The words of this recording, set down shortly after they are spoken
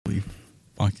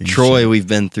fucking Troy, shit. we've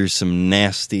been through some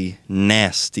nasty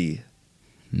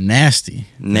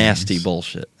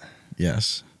bullshit.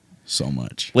 Yes, so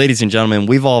much. Ladies and gentlemen,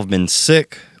 we've all been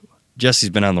sick. Jesse's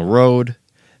been on the road.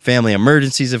 Family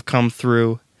emergencies have come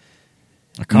through.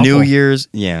 A couple. New Year's,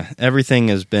 everything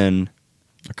has been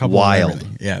A couple wild.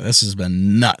 Yeah, this has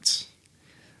been nuts.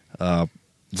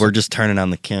 We're just turning on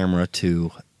the camera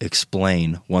to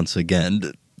explain once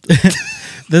again.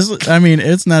 This, I mean,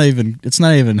 it's not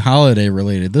even holiday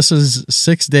related. This is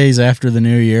 6 days after the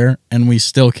new year, and we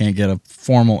still can't get a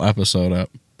formal episode up.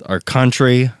 Our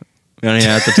country, we don't even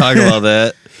have to talk about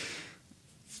that.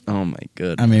 Oh my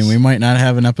goodness. I mean, we might not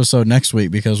have an episode next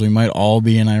week because we might all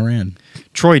be in Iran.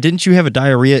 Troy, didn't you have a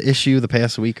diarrhea issue the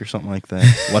past week or something like that?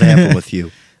 What happened with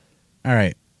you? All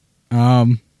right.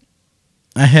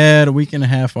 I had a week and a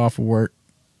half off of work.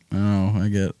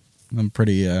 I'm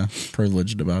pretty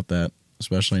privileged about that,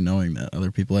 especially knowing that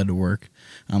other people had to work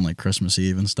on like Christmas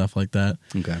Eve and stuff like that.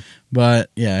 Okay. But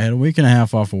yeah, I had a week and a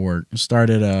half off of work. It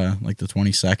started like the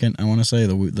 22nd, I want to say,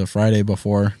 the Friday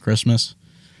before Christmas.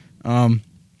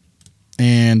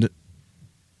 And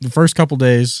the first couple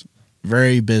days,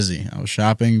 very busy. I was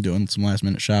shopping, doing some last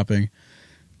minute shopping,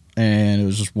 and it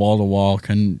was just wall to wall.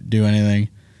 Couldn't do anything.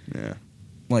 Yeah.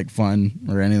 Like fun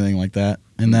or anything like that.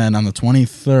 And then on the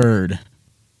 23rd.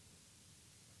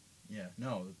 Yeah,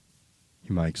 no.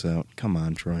 Your mic's out. Come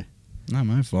on, Troy. Not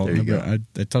my fault. There you go.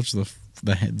 I touched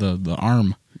the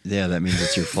arm. Yeah, that means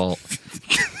it's your fault.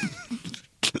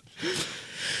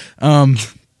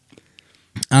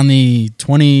 On the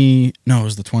it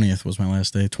was the 20th was my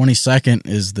last day. 22nd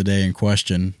is the day in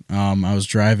question. I was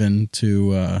driving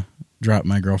to drop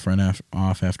my girlfriend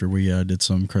off after we did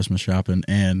some Christmas shopping,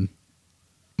 and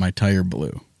my tire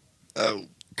blew. Oh.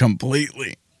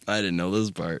 Completely. I didn't know this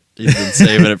part. You've been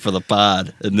saving it for the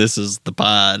pod, and this is the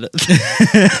pod.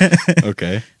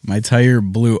 Okay. My tire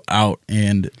blew out,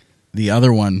 and the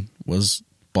other one was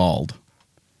bald.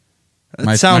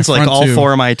 It sounds like all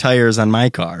four of my tires on my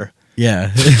car.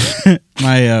 Yeah.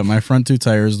 My front two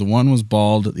tires, the one was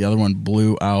bald, the other one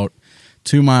blew out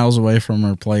 2 miles away from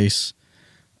her place.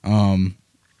 And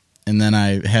then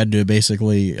I had to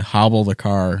basically hobble the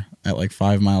car at like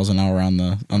 5 miles an hour on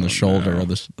the shoulder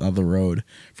of the road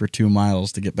for 2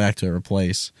 miles to get back to her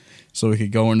place so we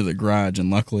could go into the garage. And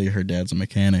luckily her dad's a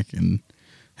mechanic and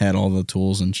had all the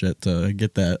tools and shit to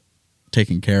get that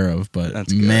taken care of.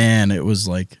 But man, it was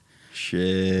like,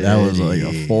 shit. That was like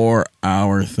a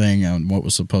 4-hour thing on what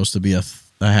was supposed to be a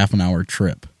half an hour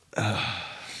trip.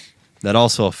 That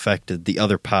also affected the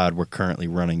other pod we're currently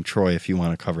running. Troy, if you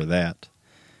want to cover that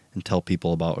and tell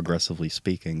people about Aggressively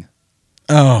Speaking.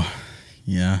 Oh,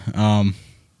 yeah.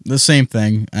 The same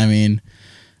thing. I mean,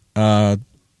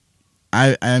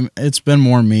 it's been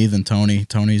more me than Tony.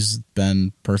 Tony's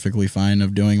been perfectly fine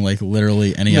of doing like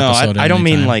literally any episode. I don't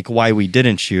mean like why we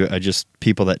didn't shoot. I just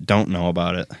people that don't know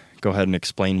about it. Go ahead and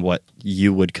explain what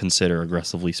you would consider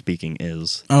Aggressively Speaking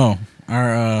is. Oh,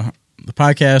 our the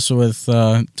podcast with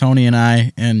Tony and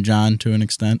I and John to an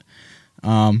extent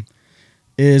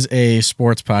is a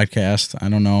sports podcast. I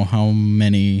don't know how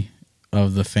many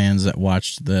of the fans that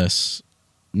watched this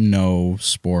know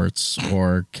sports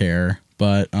or care,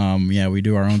 but yeah, we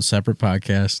do our own separate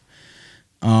podcast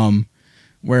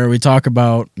where we talk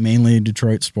about mainly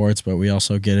Detroit sports, but we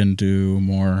also get into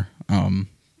more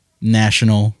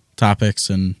national topics,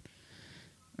 and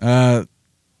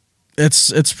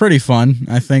it's pretty fun.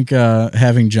 I think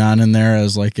having John in there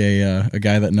as like a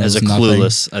guy that knows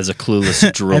as a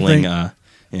clueless drooling.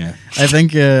 Yeah, I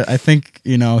think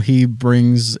you know he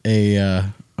brings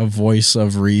a voice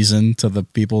of reason to the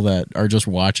people that are just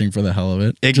watching for the hell of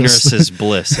it. Ignorance is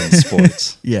bliss in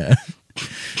sports. Yeah,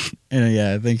 and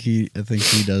yeah, I think he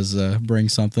does bring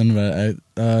something. But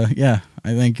I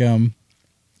think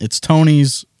it's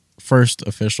Tony's first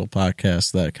official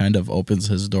podcast that kind of opens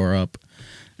his door up,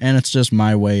 and it's just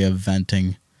my way of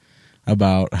venting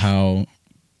about how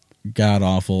god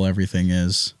awful everything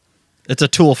is. It's a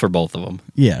tool for both of them.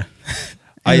 Yeah.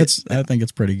 I think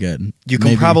it's pretty good. You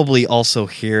can probably also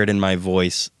hear it in my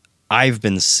voice. I've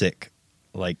been sick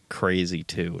like crazy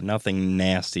too. Nothing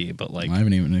nasty, but like... I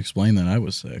haven't even explained that I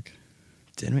was sick.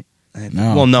 Didn't we?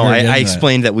 No. Well, no, I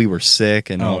explained that we were sick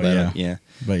and all that. Yeah.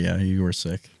 But yeah, you were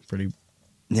sick. Pretty...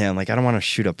 Yeah, I'm like, I don't want to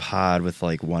shoot a pod with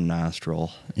like one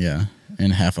nostril. Yeah,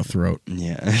 and half a throat.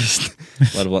 Yeah.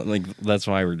 Like, that's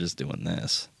why we're just doing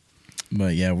this.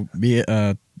 But yeah,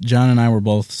 John and I were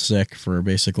both sick for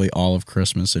basically all of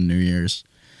Christmas and New Year's.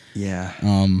 Yeah.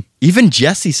 Even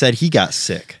Jesse said he got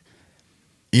sick.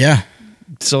 Yeah.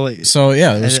 So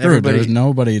yeah, it was screwed. There was everybody-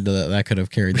 nobody that could have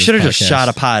carried. we this should have just podcast. shot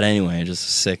a pod anyway. Just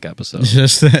a sick episode.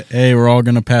 Just that, hey, we're all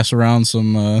gonna pass around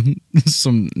some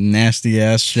some nasty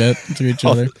ass shit to each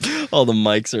other. All the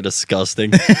mics are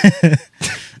disgusting.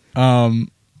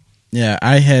 Yeah,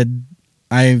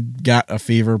 I got a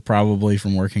fever probably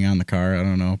from working on the car. I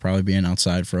don't know, probably being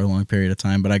outside for a long period of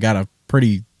time, but I got a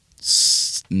pretty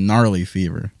gnarly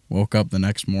fever. Woke up the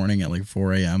next morning at like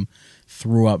 4 a.m.,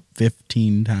 threw up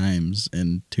 15 times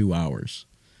in 2 hours.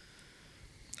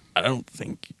 I don't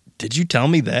think. Did you tell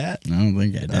me that? I don't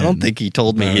think I did. I don't think he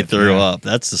told me he threw up.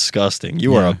 That's disgusting.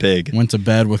 You are a pig. Went to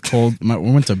bed with cold.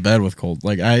 Went to bed with cold.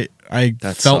 Like I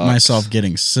That felt sucks. myself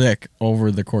getting sick over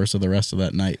the course of the rest of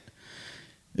that night.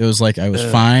 It was like I was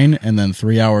fine, and then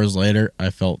 3 hours later, I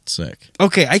felt sick.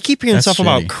 Okay, I keep hearing That's stuff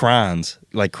about shitty. Crohn's,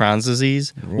 like Crohn's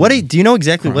disease. Do you know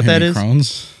exactly what that is?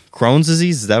 Crohn's? Crohn's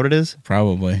disease? Is that what it is?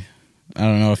 Probably. I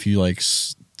don't know if you like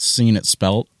seen it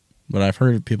spelt, but I've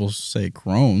heard people say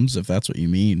Crohn's, if that's what you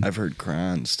mean. I've heard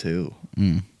Crohn's too.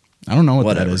 I don't know what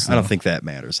Whatever. that is. I don't though. think that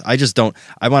matters. I just don't.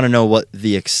 I want to know what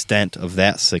the extent of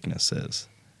that sickness is.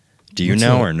 Do you What's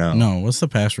know the- or no? No. What's the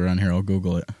password on here? I'll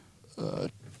Google it.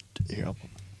 Here,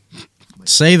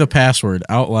 Say the password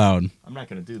out loud. I'm not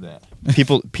going to do that.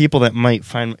 People that might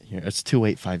find here. It's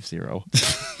 2850.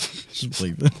 Just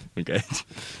believe it. Okay.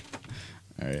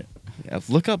 All right. Yeah,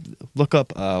 look up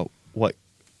what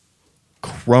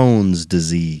Crohn's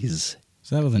disease. Is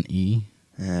that with an E?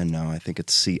 No, I think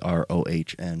it's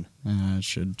CROHN It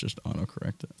should just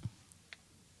autocorrect it.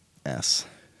 S.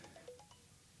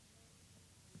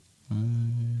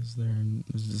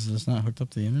 Is this not hooked up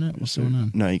to the internet? What's going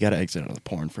on? No, you got to exit out of the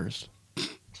porn first.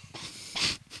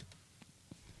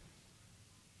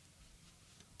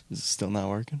 Is it still not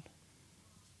working?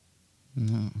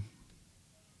 No.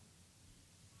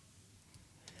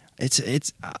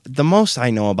 It's the most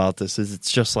I know about this is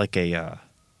it's just like it's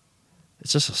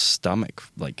just a stomach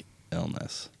like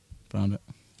illness. Found it.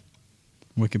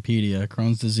 Wikipedia.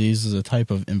 Crohn's disease is a type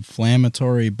of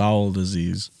inflammatory bowel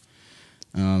disease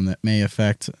that may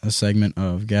affect a segment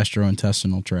of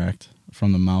gastrointestinal tract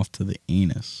from the mouth to the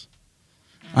anus.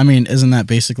 I mean, isn't that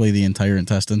basically the entire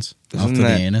intestines? Mouth to the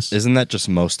anus? Isn't that just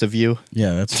most of you?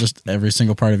 Yeah, that's just every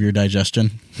single part of your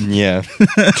digestion. Yeah.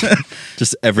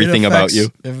 Just everything about you.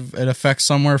 It affects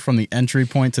somewhere from the entry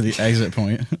point to the exit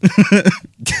point.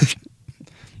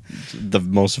 The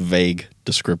most vague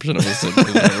description of a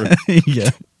sickness ever. Yeah.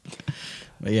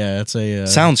 But yeah, it's a...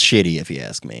 Sounds shitty if you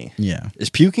ask me. Yeah. Is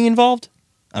puking involved?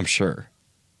 I'm sure.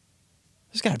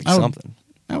 There's got to be something.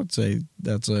 I would say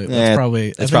that's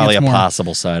probably I think a more,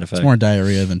 possible side effect. It's more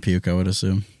diarrhea than puke, I would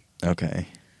assume. Okay.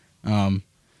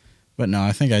 But no,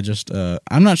 I think I just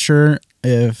I'm not sure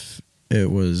if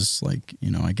it was like,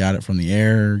 I got it from the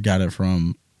air, got it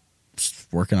from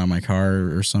working on my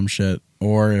car or some shit,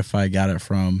 or if I got it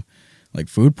from like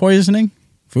food poisoning.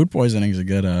 Food poisoning is a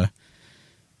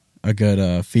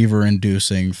good fever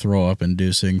inducing, throw up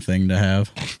inducing thing to have.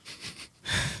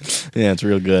 Yeah, it's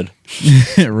real good.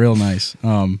 Real nice.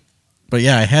 But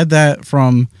yeah, I had that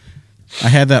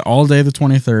all day the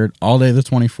 23rd, all day the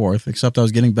 24th, except I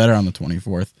was getting better on the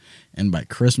 24th. And by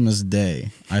Christmas Day,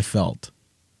 I felt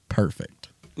perfect.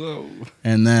 Whoa.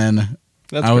 And then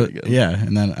That's pretty good. Yeah,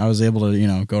 and then I was able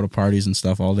to, go to parties and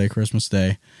stuff all day Christmas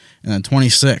Day. And then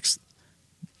 26th,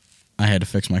 I had to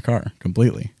fix my car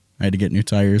completely. I had to get new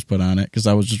tires put on it because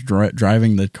I was just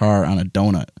driving the car on a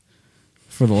donut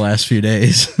for the last few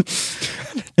days.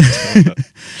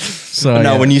 So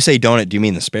now, yeah. when you say donut, do you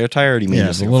mean the spare tire or do you mean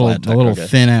just the like little, a flat tire? the little Okay.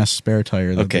 thin ass spare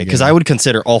tire? Okay, because I would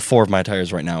consider all four of my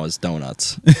tires right now as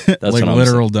donuts. That's like what I'm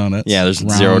literal saying. donuts. Yeah, there's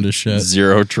round as shit.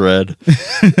 zero tread.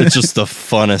 It's just the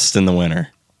funnest in the winter.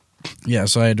 Yeah,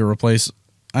 so I had to replace.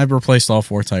 I've replaced all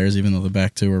four tires, even though the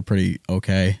back two were pretty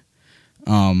okay.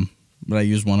 But I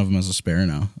used one of them as a spare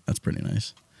now. That's pretty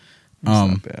nice. That's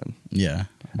not bad. Yeah.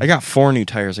 I got 4 new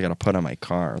tires I got to put on my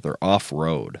car. They're off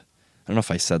road. I don't know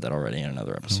if I said that already in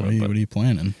another episode. What are you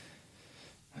planning?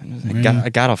 I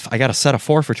got a set of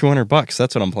 4 for $200.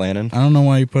 That's what I'm planning. I don't know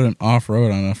why you put an off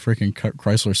road on a freaking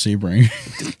Chrysler Sebring.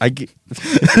 I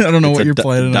don't know what you're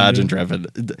planning. Dodge on and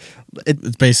Intrepid.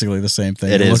 It's basically the same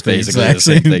thing. It They is look basically the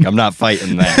same thing. I'm not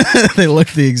fighting that. They look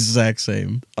the exact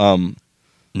same.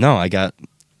 No, I got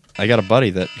a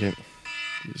buddy that gave,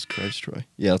 Jesus Christ, Troy.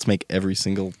 Yeah, let's make every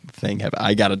single thing happen.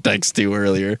 I got a text too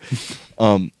earlier.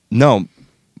 No,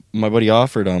 my buddy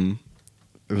offered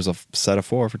it was a set of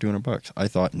 4 for $200. I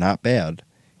thought not bad.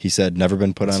 He said never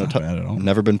been put That's on not bad at all.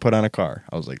 never been put on a car.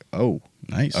 I was like, oh,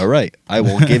 Nice. all right. I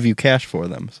will give you cash for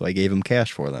them. So I gave him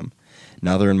cash for them.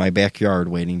 Now they're in my backyard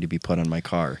waiting to be put on my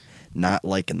car. not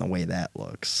liking the way that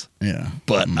looks. Yeah.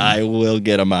 But I will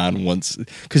get them on once.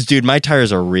 Because, dude, my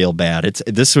tires are real bad.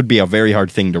 This would be a very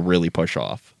hard thing to really push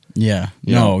off. Yeah.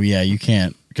 You No, know? yeah, you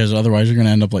can't. Because otherwise you're going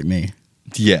to end up like me.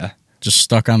 Yeah. Just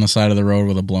stuck on the side of the road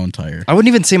with a blown tire. I wouldn't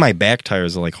even say my back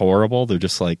tires are, like, horrible. They're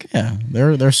just, like... Yeah,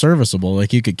 they're serviceable.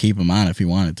 Like, you could keep them on if you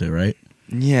wanted to, right?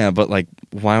 Yeah, but, like,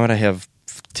 why would I have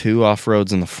 2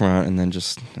 off-roads in the front and then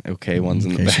just okay ones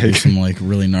in the case you do back? some, like,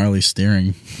 really gnarly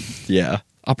steering. Yeah.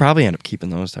 I'll probably end up keeping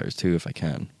those tires, too, if I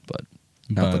can. But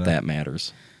not But, that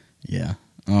matters. Yeah.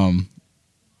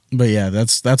 But yeah,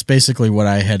 that's basically what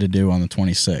I had to do on the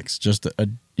 26th. Just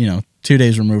 2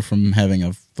 days removed from having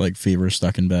a like fever,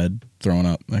 stuck in bed, throwing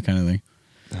up, that kind of thing.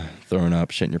 Throwing up,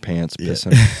 shitting your pants, Yeah.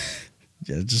 pissing.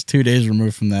 Yeah, just 2 days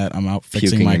removed from that, I'm out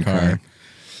fixing Puking my and car crying.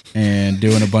 and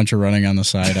doing a bunch of running on the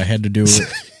side. I had to do it.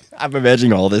 I'm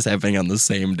imagining all this happening on the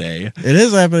same day. It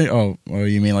is happening. Oh,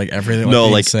 you mean like everything? No,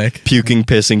 being like sick. puking,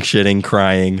 pissing, shitting,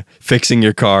 crying, fixing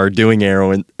your car, doing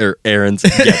heroin or errands.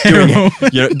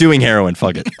 Yeah, doing heroin.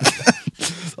 Fuck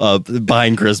it.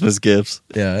 Buying Christmas gifts.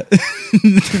 Yeah.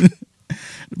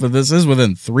 But this is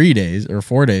within 3 days or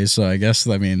 4 days, so I guess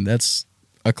that's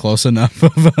a close enough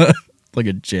of like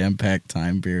a jam-packed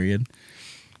time period.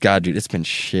 God, dude, it's been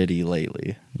shitty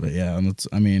lately. But yeah,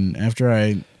 and after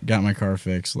I got my car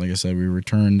fixed, like I said, we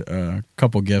returned a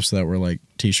couple gifts that were like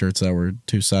T-shirts that were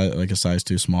a size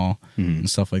too small and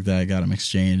stuff like that. I got them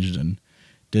exchanged and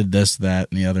did this, that,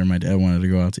 and the other. My dad wanted to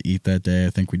go out to eat that day. I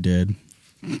think we did.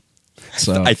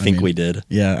 So I think we did.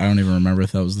 Yeah, I don't even remember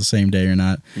if that was the same day or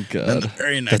not. God, Then the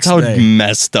very next that's how day,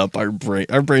 messed up our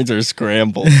brains are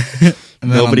scrambled.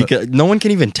 and then No one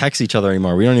can even text each other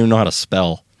anymore. We don't even know how to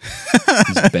spell.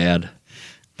 It's bad.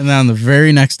 And then on the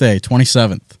very next day,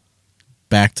 27th,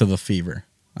 back to the fever.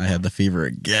 I had the fever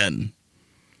again.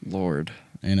 Lord.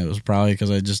 And it was probably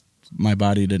because my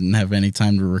body didn't have any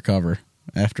time to recover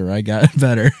after I got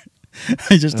better.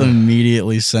 I just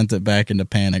immediately sent it back into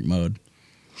panic mode.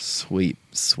 Sweet,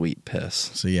 sweet piss.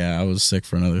 So yeah, I was sick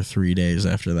for another 3 days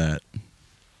after that.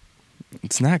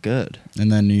 It's not good.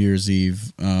 And then New Year's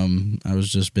Eve, I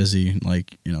was just busy,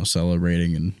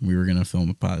 celebrating, and we were going to film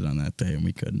a pod on that day, and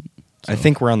we couldn't. So. I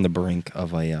think we're on the brink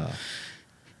of a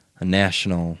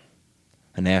national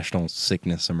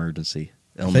sickness emergency.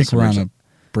 I think we're on the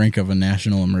brink of a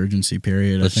national emergency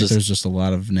period. I think there's just a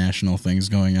lot of national things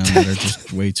going on that are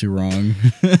just way too wrong.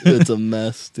 It's a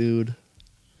mess, dude.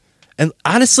 And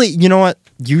honestly, you know what?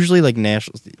 Usually, like,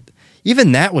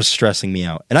 even that was stressing me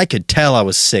out, and I could tell I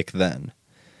was sick then.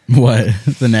 What?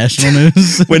 The national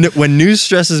news? When news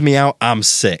stresses me out, I'm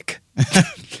sick.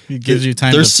 It gives you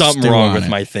time. There's to something stew wrong on with it.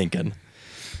 my thinking.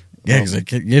 Yeah, because it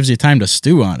gives you time to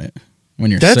stew on it when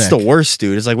you're sick. That's the worst,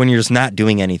 dude. It's like when you're just not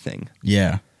doing anything.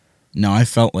 Yeah. No, I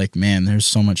felt like, man, there's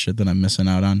so much shit that I'm missing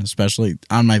out on, especially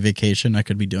on my vacation. I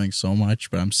could be doing so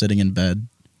much, but I'm sitting in bed,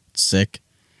 sick.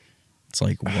 It's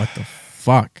like, what the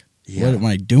fuck? Yeah. What am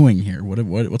I doing here?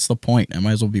 What's the point? I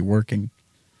might as well be working.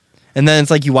 And then it's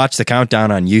like you watch the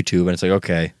countdown on YouTube, and it's like,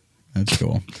 okay, That's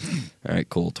cool. all right,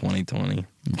 cool, 2020.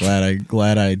 I'm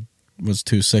glad I was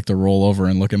too sick to roll over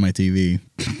and look at my TV.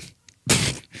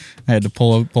 I had to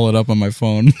pull it up on my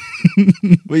phone.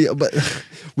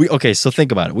 Okay, so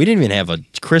think about it. We didn't even have a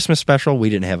Christmas special. We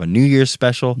didn't have a New Year's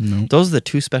special. Nope. Those are the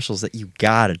two specials that you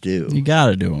gotta do. You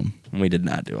gotta do them. And we did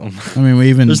not do them. I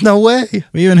mean, There's no way.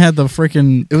 we even had the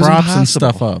freaking It was props and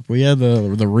impossible. stuff up. We had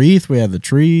the wreath. We had the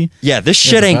tree. Yeah, this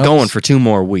Yeah, shit the ain't bells. going for 2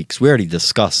 more weeks. We already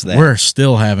discussed that. We're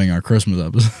still having our Christmas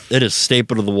episode. It is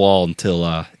stapled to the wall until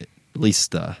at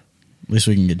least At least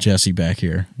we can get Jesse back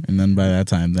here, and then by that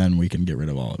time, then we can get rid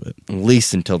of all of it.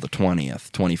 until the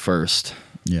 20th, 21st,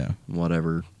 Yeah.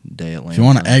 whatever day it lands. If you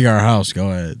want to on. egg our house, go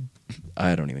ahead.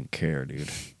 I don't even care, dude.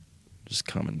 Just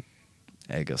come and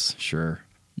egg us, sure.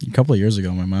 A couple of years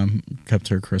ago, my mom kept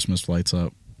her Christmas lights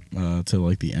up till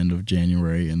like the end of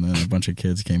January, and then a bunch of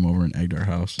kids came over and egged our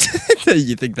house.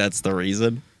 You think that's the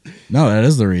reason? No, that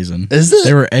is the reason. Is it?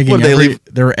 They were egging What,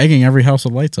 they were egging every house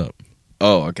with lights up.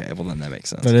 Oh, okay. Well, then that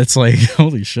makes sense. But it's like,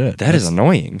 holy shit. That is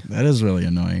annoying. That is really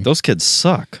annoying. Those kids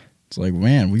suck. It's like,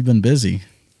 man, we've been busy.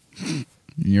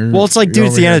 Well, it's like, you're dude,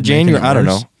 it's over the here end of making January. it I don't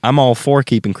know. worse. I'm all for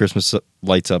keeping Christmas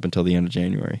lights up until the end of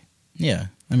January. Yeah.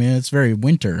 I mean, it's very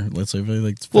winter. Let's say,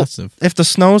 like, it's Well, festive. if the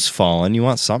snow's falling, you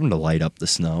want something to light up the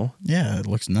snow. Yeah, it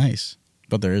looks nice.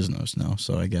 But there is no snow,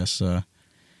 so I guess... and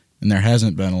there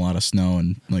hasn't been a lot of snow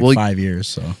in like 5 years,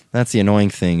 so... That's the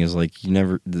annoying thing is like you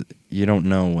don't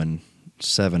know when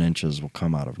 7 inches will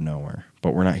come out of nowhere.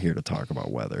 But we're not here to talk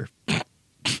about weather. I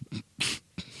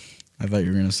thought you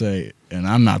were going to say, and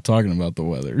I'm not talking about the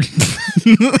weather.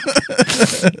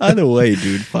 Either way,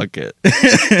 dude, fuck it.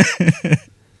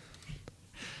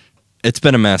 It's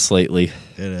been a mess lately.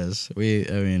 It is. We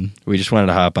just wanted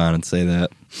to hop on and say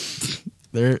that.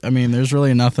 There's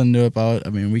really nothing to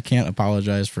about. We can't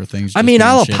apologize for things. I'll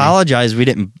shitty. apologize. We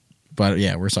didn't, but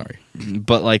yeah, we're sorry.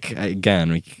 But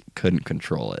again, we couldn't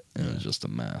control it. It was just a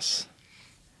mess.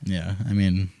 Yeah,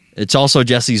 it's also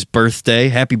Jesse's birthday.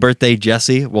 Happy birthday,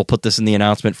 Jesse! We'll put this in the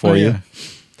announcement for you.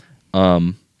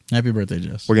 Happy birthday,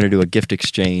 Jess. We're gonna do a gift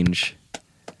exchange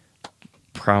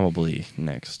probably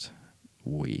next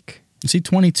week. Is he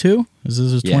 22? Is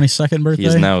this his 22nd birthday?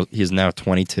 He is now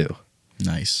 22.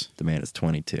 Nice. The man is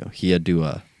 22. He had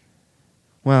to.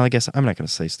 Well, I guess I'm not going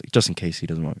to say just in case he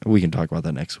doesn't want. We can talk about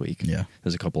that next week. Yeah.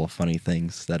 There's a couple of funny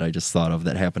things that I just thought of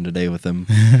that happened today with him,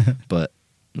 but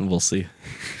we'll see.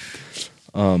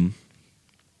 Do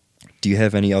you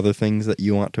have any other things that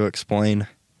you want to explain?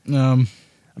 I'm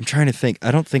trying to think. I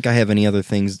don't think I have any other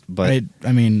things, but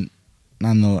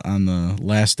on the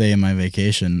last day of my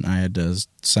vacation, I had to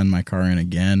send my car in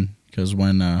again because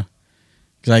I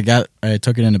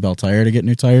took it into Bell Tire to get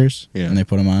new tires, and they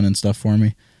put them on and stuff for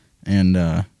me,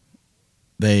 and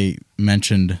they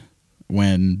mentioned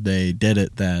when they did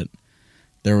it that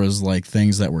there was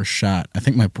things that were shot. I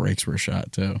think my brakes were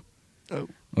shot too,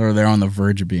 or they're on the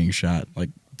verge of being shot.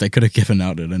 They could have given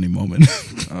out at any moment.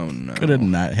 Oh no! Could have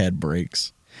not had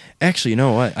brakes. Actually, you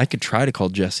know what? I could try to call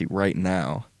Jesse right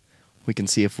now. We can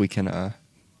see if we can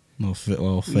little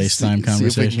FaceTime conversation. See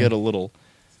if we can get a little.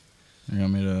 You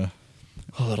want me to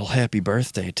a little happy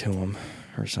birthday to him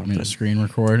or something? Want me to screen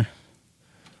record?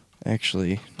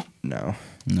 Actually, no.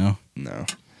 No.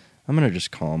 I'm gonna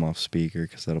just call him off speaker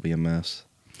because that'll be a mess.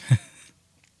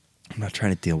 I'm not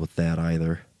trying to deal with that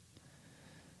either.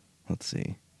 Let's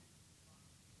see.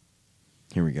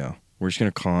 Here we go. We're just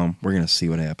going to call him. We're going to see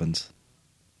what happens.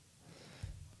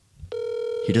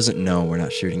 He doesn't know we're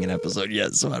not shooting an episode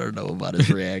yet, so I don't know about his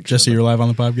reaction. Jesse, you're live on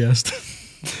the podcast.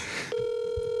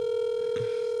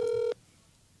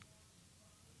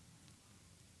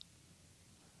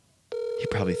 He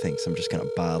probably thinks I'm just going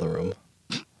to bother him.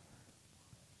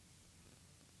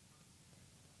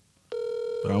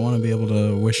 But I want to be able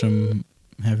to wish him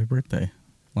happy birthday,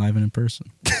 live and in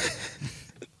person.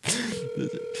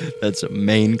 That's a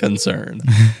main concern.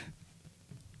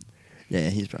 Yeah,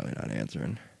 he's probably not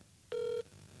answering.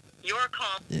 Your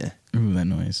call. Yeah. Ooh, that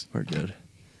noise. We're good.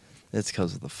 It's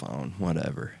because of the phone.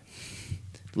 Whatever.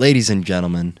 Ladies and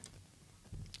gentlemen.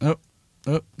 Oh,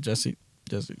 Jesse.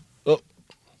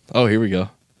 Oh, here we go.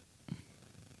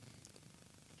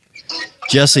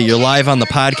 Jesse, you're live on the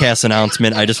podcast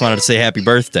announcement. I just wanted to say happy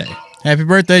birthday. Happy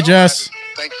birthday, Jess.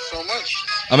 Thank you so much.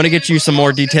 I'm going to get you some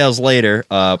more details later.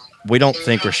 We don't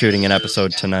think we're shooting an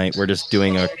episode tonight. We're just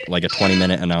doing a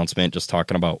 20-minute announcement, just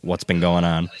talking about what's been going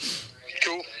on.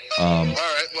 Cool. All right.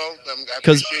 Well, I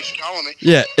 'cause- appreciate you calling me.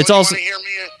 Yeah, it's you also... Want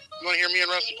to hear me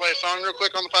and Rusty play a song real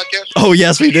quick on the podcast? Oh,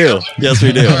 yes, we do. Yes,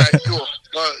 we do. All right, cool.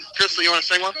 Crystal, you want to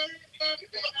sing one?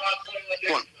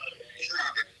 One.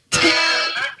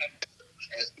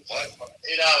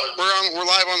 We're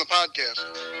live on the podcast.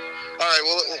 All right.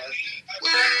 Well,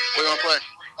 we're gonna play.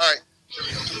 All right.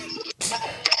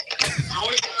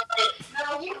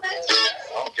 I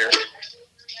don't care.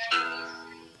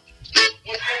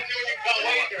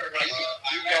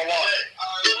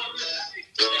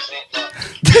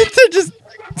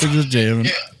 They're just jamming.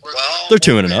 They're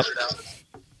tuning it up.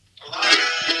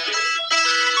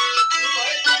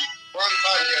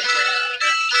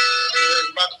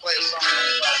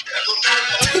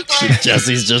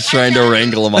 Jesse's just trying to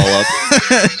wrangle them all up.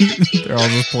 They're all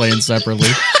just playing separately.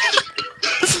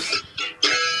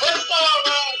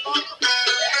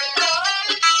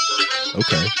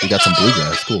 Okay, we got some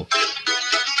bluegrass. Cool.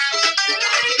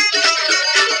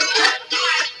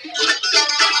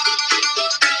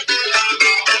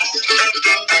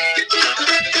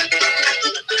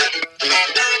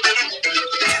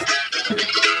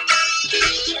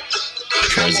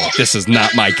 Troy's like, this is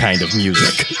not my kind of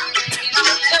music.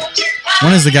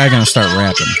 When is the guy going to start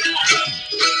rapping?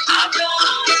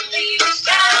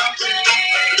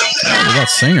 Oh, we got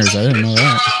singers. I didn't know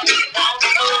that.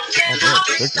 Oh, good.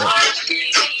 They're good.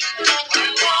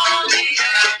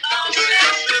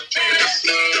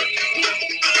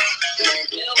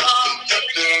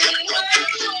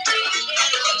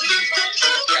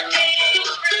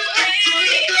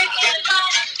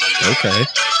 Okay.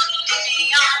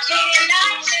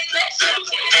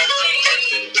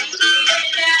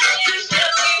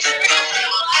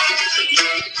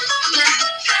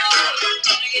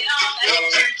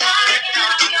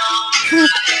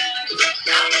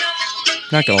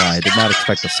 Not gonna lie, I did not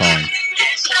expect a song.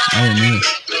 I didn't either.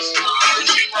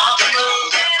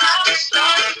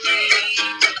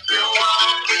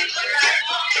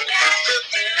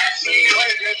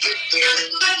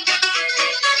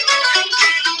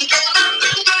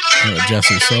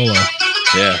 Jesse solo.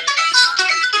 Yeah.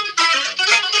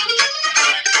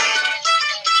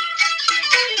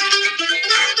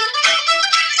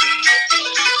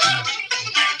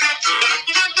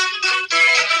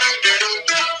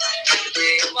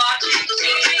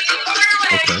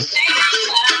 Okay.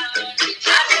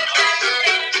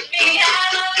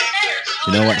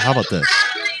 You know what? How about this?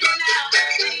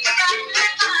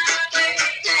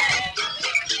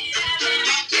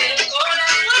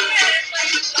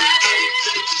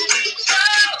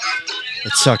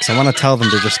 It sucks. I want to tell them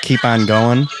to just keep on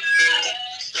going,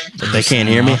 but they can't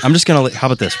hear me. I'm just going to... How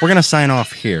about this? We're going to sign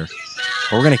off here,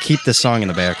 but we're going to keep this song in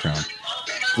the background.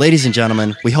 Ladies and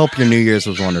gentlemen, we hope your New Year's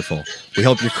was wonderful. We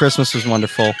hope your Christmas was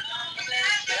wonderful.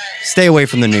 Stay away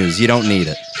from the news. You don't need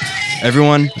it.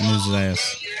 Everyone, News is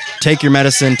ass. take your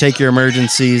medicine, take your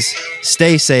emergencies,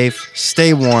 stay safe,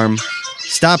 stay warm,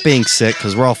 stop being sick,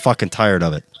 because we're all fucking tired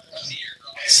of it.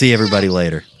 See everybody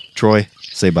later. Troy,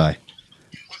 say bye.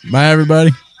 Bye,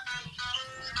 everybody.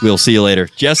 We'll see you later.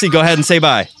 Jesse, go ahead and say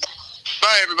bye.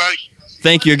 Bye, everybody.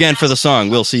 Thank you again for the song.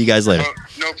 We'll see you guys later. Oh,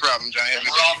 no problem, Johnny. Have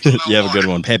a good day. You have a good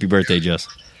one. Happy birthday, Jess.